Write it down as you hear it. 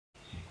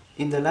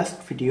In the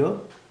last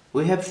video,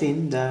 we have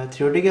seen the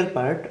theoretical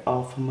part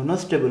of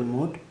monostable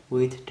mode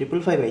with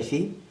 555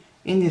 IC.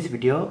 In this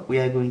video, we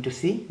are going to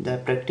see the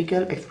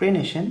practical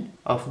explanation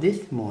of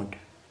this mode.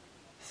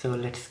 So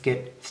let's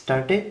get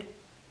started.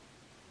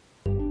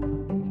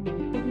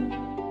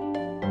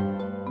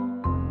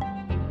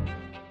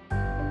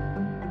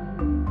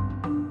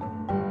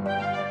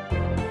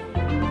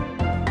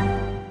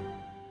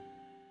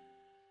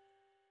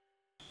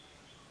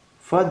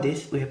 For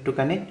this, we have to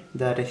connect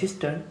the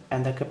resistor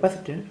and the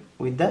capacitor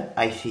with the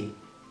IC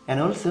and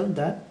also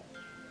the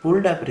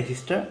pulled up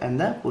resistor and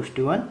the push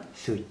to one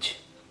switch.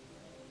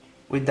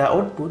 With the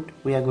output,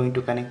 we are going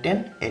to connect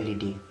an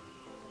LED.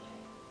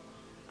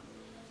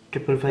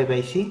 555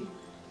 IC,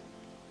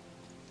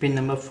 pin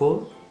number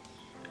 4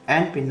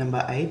 and pin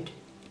number 8.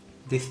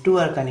 These two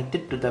are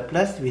connected to the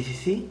plus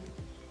VCC.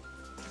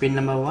 Pin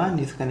number 1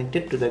 is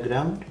connected to the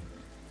ground.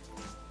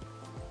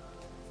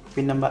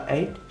 Pin number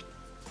 8.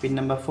 Pin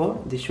number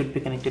 4, this should be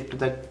connected to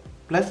the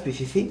plus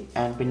VCC,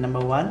 and pin number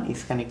 1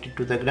 is connected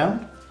to the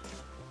ground,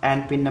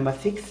 and pin number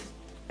 6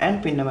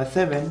 and pin number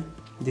 7,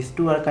 these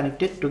two are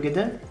connected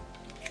together.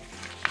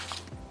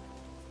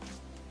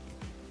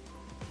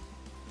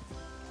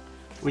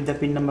 With the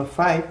pin number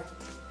 5,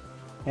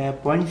 a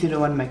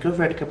 0.01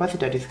 microfarad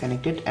capacitor is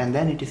connected, and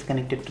then it is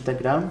connected to the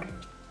ground.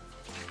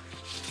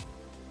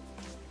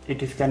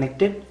 It is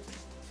connected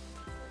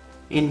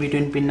in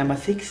between pin number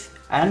 6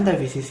 and the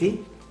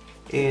VCC.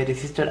 A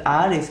resistor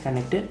R is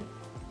connected,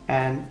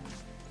 and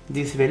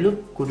this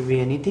value could be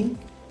anything,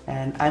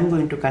 and I am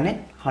going to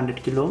connect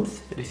 100 kilo ohms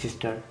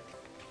resistor.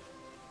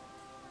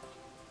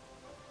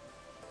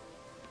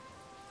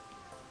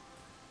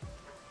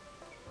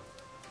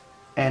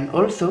 And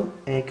also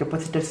a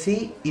capacitor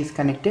C is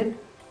connected.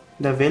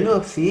 The value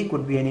of C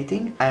could be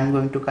anything. I am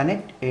going to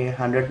connect a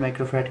 100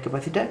 microfarad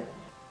capacitor,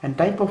 and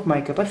type of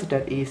my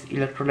capacitor is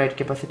electrolyte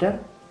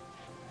capacitor.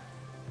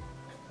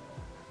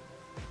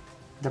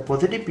 The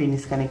positive pin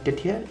is connected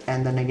here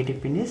and the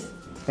negative pin is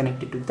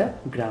connected to the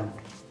ground.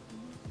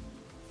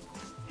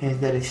 Hence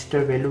the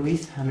resistor value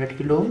is 100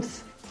 kilo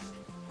ohms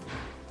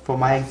for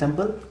my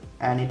example,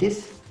 and it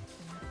is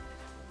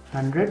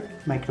 100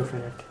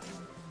 microfarad.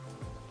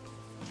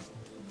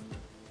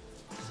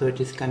 So it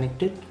is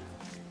connected.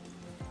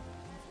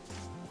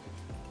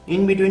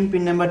 In between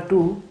pin number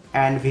 2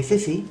 and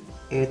VCC,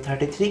 a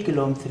 33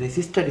 kilo ohms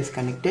resistor is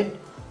connected.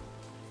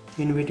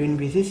 In between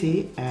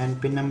VCC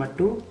and pin number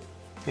 2,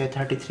 a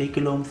 33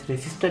 kilo ohms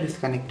resistor is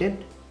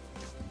connected.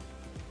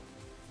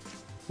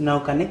 Now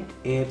connect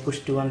a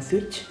push to one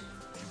switch.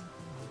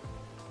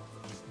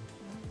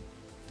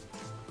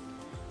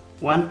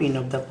 One pin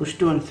of the push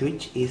to one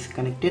switch is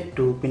connected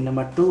to pin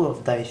number 2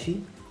 of the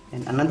IC,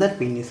 and another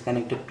pin is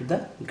connected to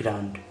the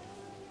ground.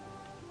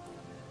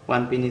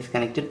 One pin is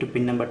connected to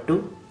pin number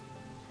 2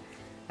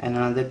 and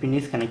another pin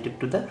is connected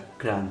to the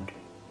ground.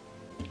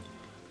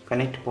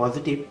 Connect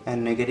positive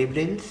and negative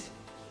rails.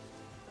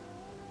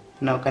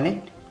 Now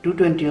connect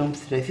 220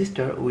 ohms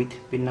resistor with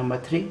pin number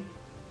 3,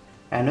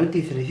 and with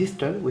this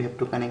resistor we have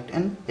to connect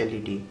an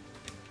LED.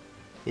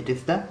 It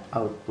is the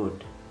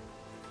output.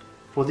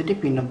 Positive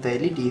pin of the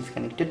LED is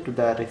connected to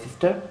the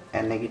resistor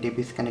and negative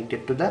is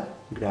connected to the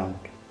ground.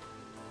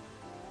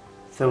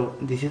 So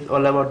this is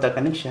all about the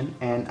connection,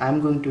 and I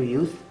am going to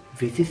use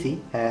VCC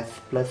as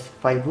plus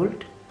 5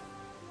 volt.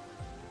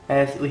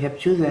 As we have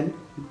chosen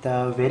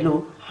the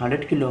value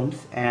 100 kilo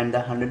ohms and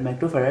the 100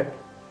 microfarad,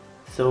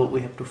 so we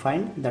have to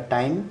find the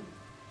time,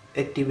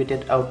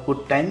 activated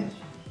output time.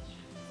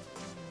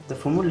 The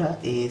formula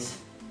is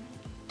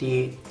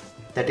T,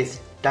 that is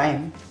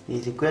time,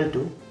 is equal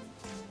to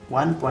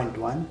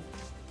 1.1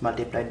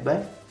 multiplied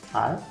by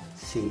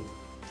RC.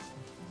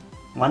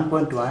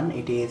 1.1,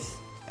 it is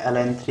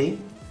ln3,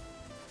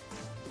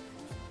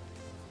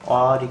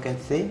 or you can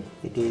say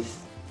it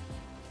is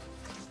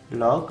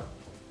log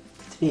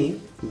 3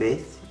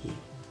 base E.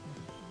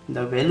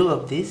 The value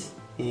of this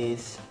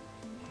is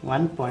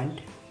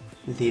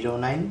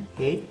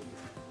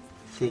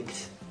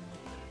 1.0986,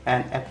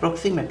 and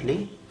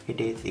approximately it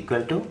is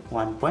equal to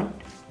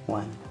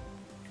 1.1.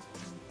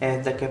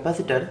 As the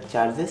capacitor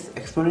charges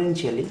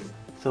exponentially,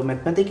 so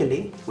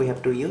mathematically we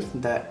have to use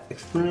the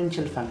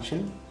exponential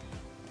function,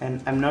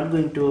 and I'm not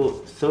going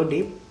to so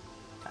deep.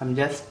 I'm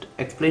just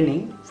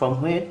explaining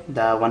from where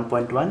the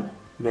 1.1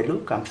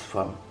 value comes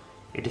from.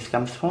 It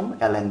comes from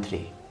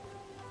ln3.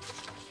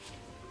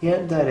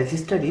 Here the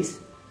resistor is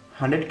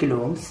 100 kilo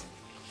ohms.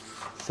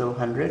 So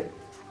 100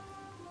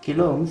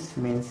 kilo ohms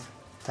means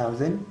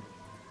 1000,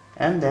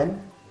 and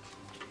then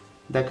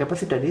the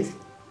capacitor is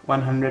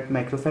 100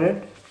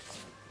 microfarad.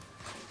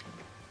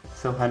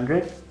 So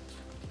 100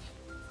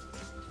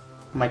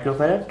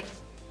 microfarad,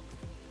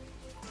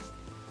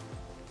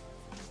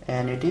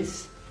 and it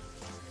is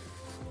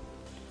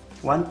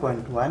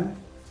 1.1.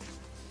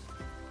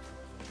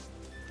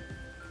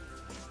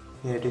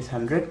 Here it is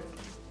 100,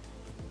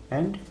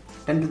 and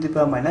 10 to the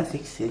power minus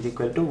 6 is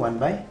equal to 1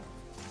 by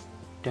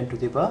 10 to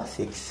the power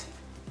 6.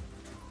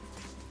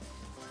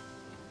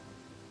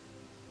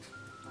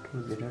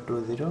 20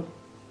 20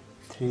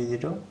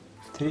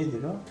 30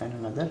 30 and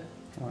another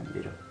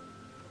 10.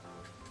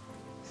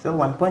 So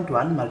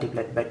 1.1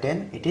 multiplied by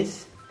 10, it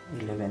is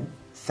 11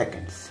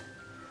 seconds.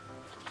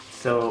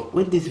 So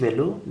with this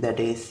value, that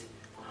is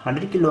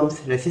 100 kilo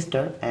ohms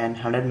resistor and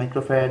 100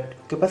 microfarad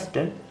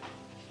capacitor,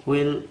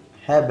 will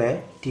have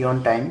a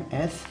T-on time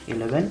as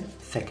 11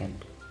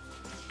 seconds.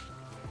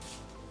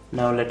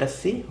 Now let us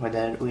see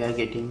whether we are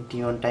getting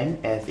T-on time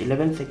as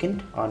 11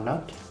 seconds or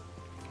not.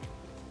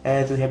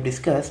 As we have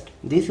discussed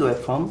this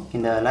waveform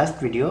in the last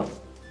video,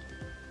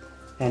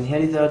 and here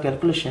is our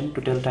calculation.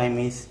 Total time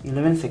is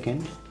 11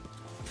 seconds.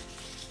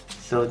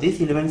 So this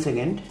 11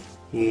 seconds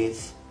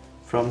is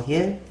from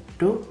here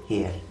to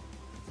here.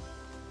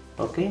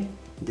 Okay,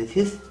 this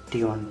is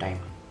T-on time.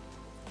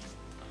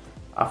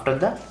 After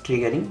the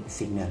triggering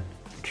signal,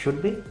 it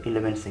should be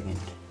 11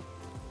 seconds.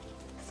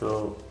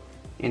 So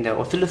in the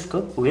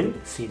oscilloscope, we will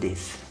see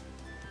this.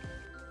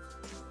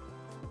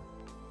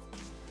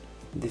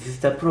 This is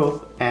the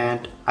probe,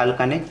 and I'll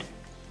connect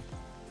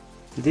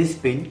this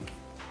pin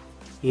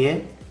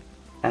here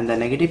and the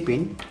negative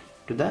pin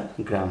to the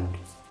ground,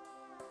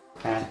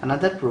 and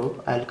another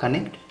probe I'll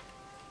connect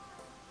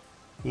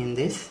in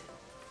this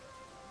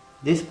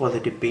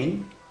positive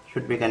pin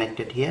should be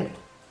connected here,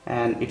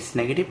 and its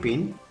negative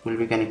pin will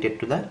be connected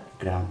to the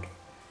ground.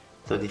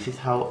 So this is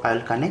how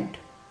I'll connect.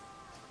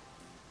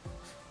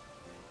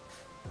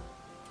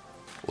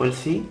 We'll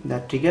see the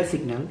trigger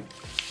signal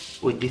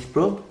with this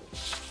probe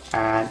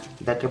and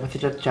the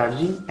capacitor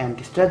charging and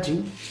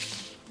discharging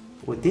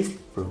with this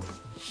probe,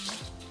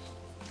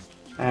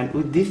 and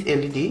with this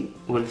LED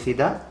we'll see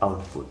the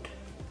output.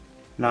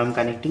 Now I'm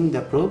connecting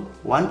the probe.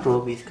 One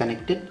probe is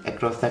connected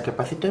across the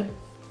capacitor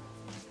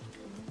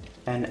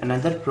and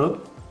another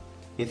probe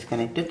is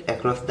connected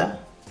across the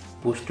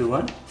push to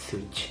 1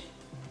 switch.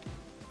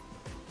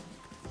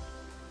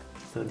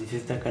 So this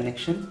is the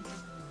connection.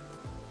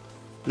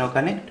 Now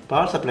connect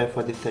power supply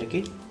for this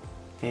circuit.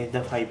 Here is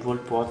the 5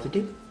 volt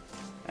positive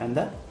and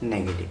the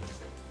negative,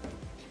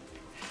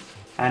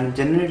 and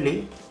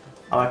generally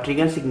our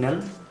trigger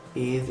signal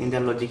is in the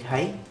logic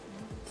high.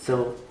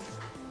 So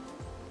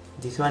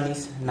this one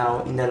is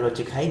now in the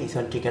logic high, this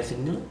one trigger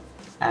signal,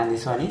 and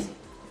this one is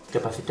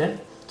capacitor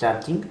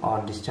charging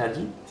or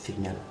discharging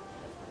signal.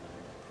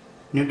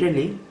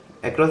 Neutrally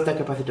across the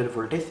capacitor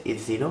voltage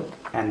is 0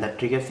 and the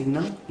trigger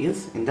signal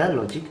is in the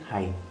logic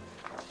high,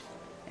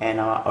 and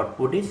our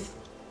output is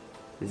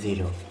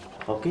 0.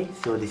 Okay,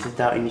 so this is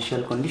the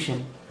initial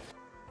condition.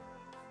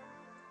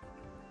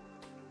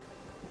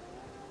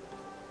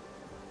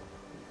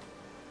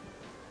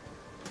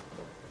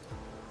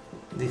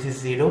 This is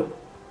 0,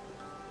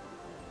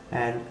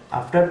 and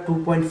after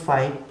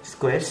 2.5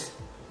 squares,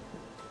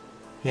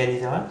 here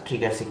is our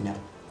trigger signal,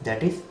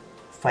 that is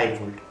 5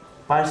 volt.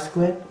 Per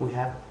square we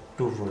have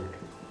 2 volt.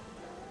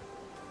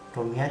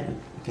 From here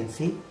you can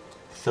see,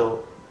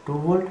 so 2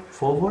 volt,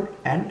 4 volt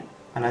and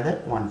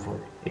another 1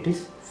 volt, it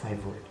is 5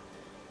 volt,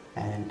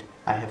 and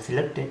I have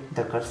selected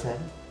the cursor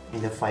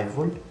in the 5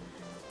 volt.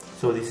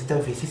 So this is the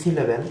VCC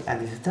level and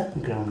this is the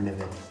ground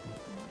level.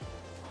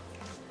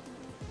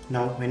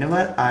 Now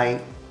whenever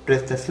I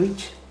press the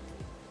switch,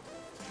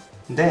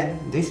 then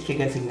this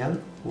trigger signal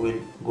will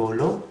go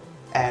low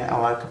and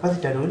our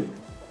capacitor will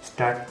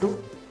start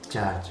to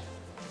charge.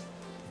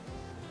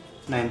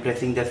 Now I am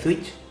pressing the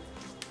switch.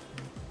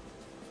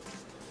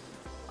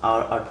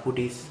 Our output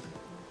is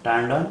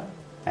turned on,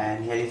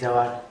 and here is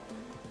our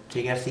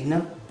trigger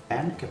signal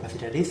and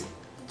capacitor is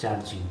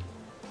charging.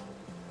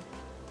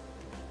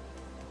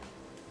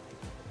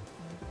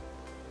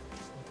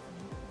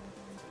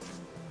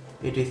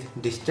 It is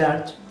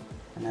discharge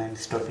and I am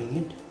stopping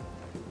it.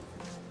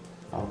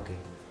 Okay.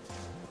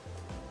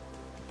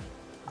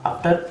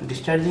 After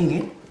discharging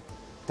it,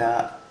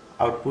 the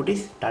output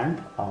is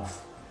turned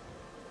off.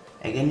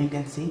 Again you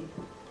can see.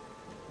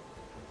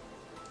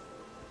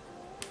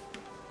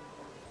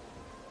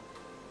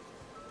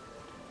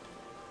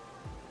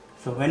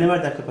 So whenever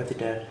the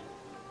capacitor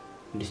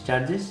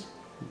discharges,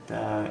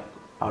 the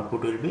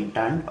output will be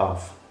turned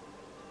off.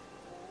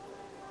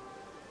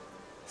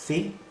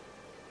 See?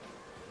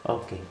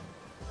 Okay.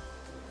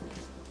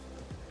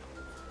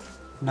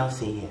 Now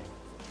see here.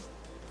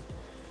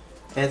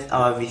 As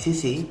our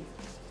VCC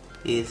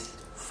is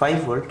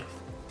 5 volt,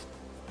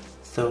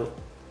 so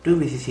 2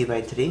 VCC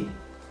by 3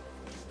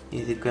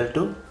 is equal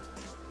to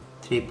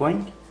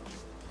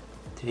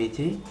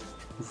 3.33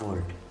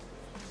 volt.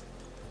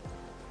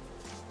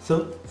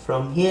 So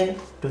from here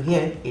to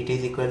here it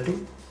is equal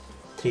to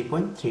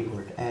 3.3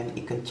 volt, and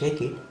you can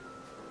check it.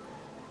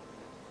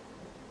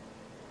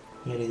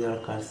 Here is our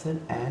cursor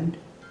and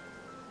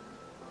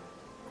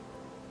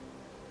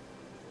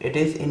it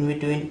is in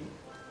between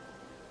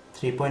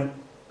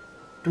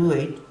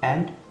 3.28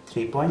 and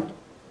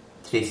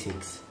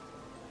 3.36.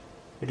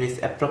 It is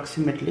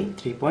approximately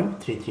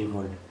 3.33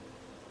 volt.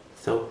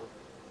 So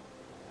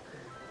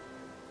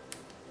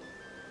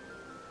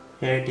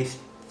here it is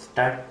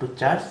start to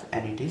charge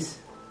and it is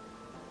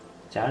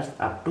charged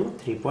up to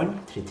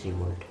 3.33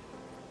 volt.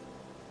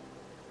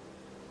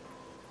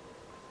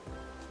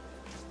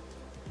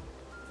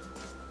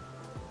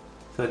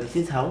 So So this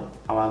is how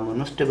our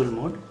monostable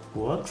mode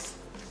works.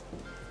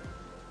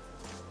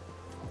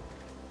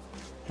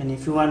 And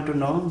if you want to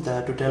know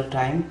the total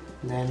time,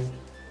 then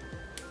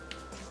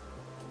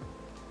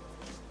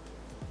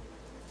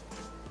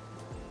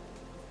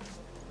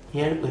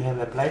here we have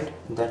applied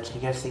the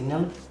trigger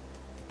signal.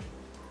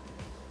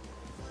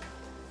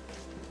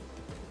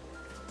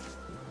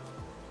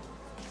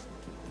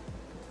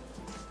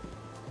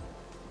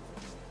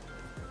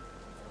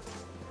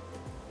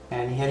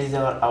 And here is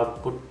our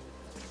output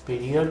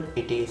period.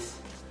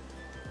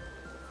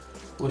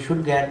 We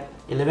should get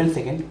 11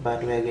 seconds,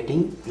 but we are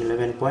getting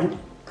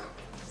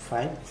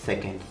 11.5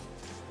 seconds.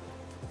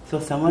 So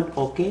somewhat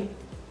okay,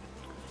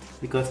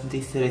 because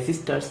these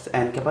resistors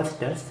and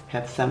capacitors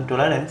have some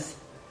tolerance.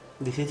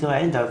 This is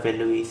why the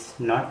value is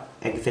not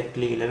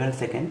exactly 11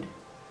 seconds.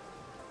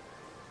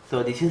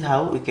 So this is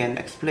how we can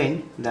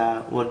explain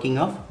the working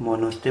of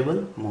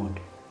monostable mode.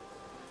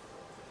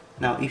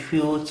 Now if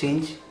you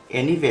change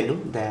any value,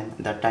 then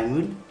the time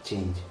will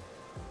change.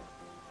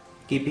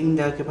 Keeping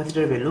the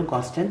capacitor value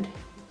constant,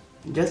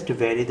 just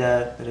vary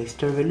the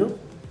resistor value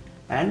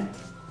and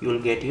you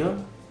will get your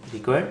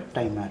required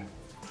timer.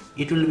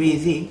 It will be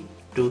easy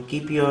to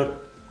keep your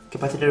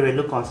capacitor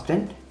value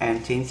constant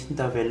and change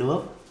the value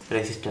of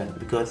resistor,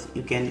 because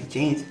you can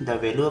change the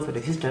value of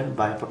resistor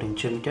by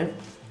potentiometer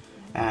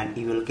and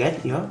you will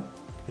get your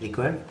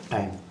required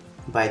time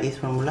by this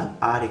formula,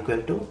 R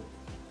equal to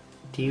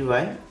T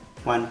by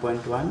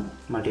 1.1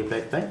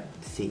 multiplied by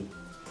C.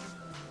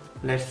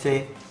 Let's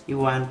say you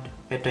want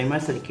a timer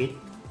circuit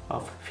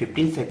of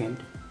 15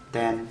 seconds,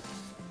 then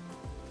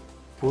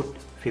put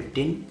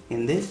 15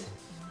 in this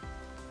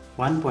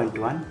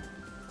 1.1,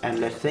 and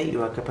let's say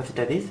your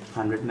capacitor is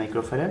 100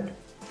 microfarad,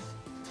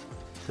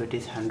 so it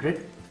is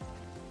 100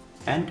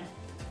 and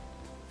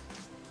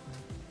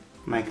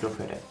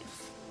microfarad.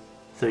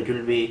 So it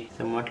will be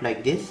somewhat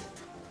like this,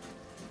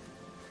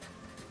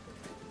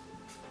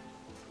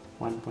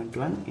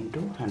 1.1 into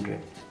 100.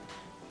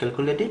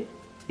 Calculate it,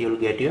 you will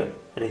get your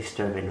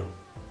resistor value.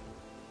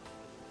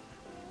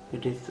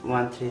 It is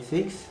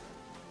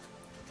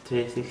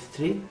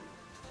 136,363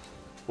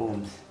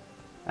 ohms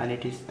and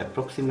it is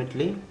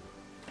approximately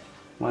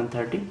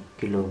 130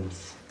 kilo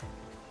ohms.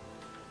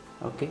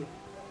 Okay,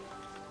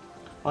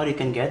 or you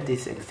can get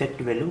this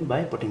exact value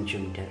by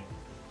potentiometer.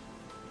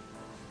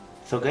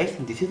 So guys,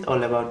 this is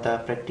all about the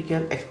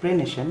practical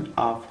explanation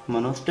of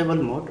monostable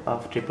mode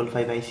of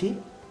 555 IC.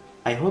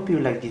 I hope you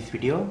like this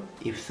video.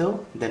 If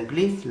so, then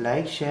please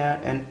like,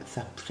 share and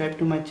subscribe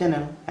to my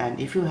channel, and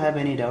if you have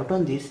any doubt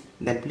on this,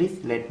 then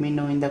please let me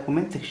know in the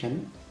comment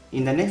section.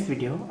 In the next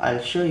video, I'll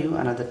show you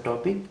another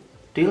topic.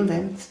 Till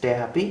then, stay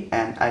happy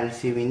and I'll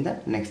see you in the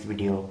next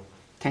video.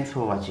 Thanks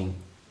for watching.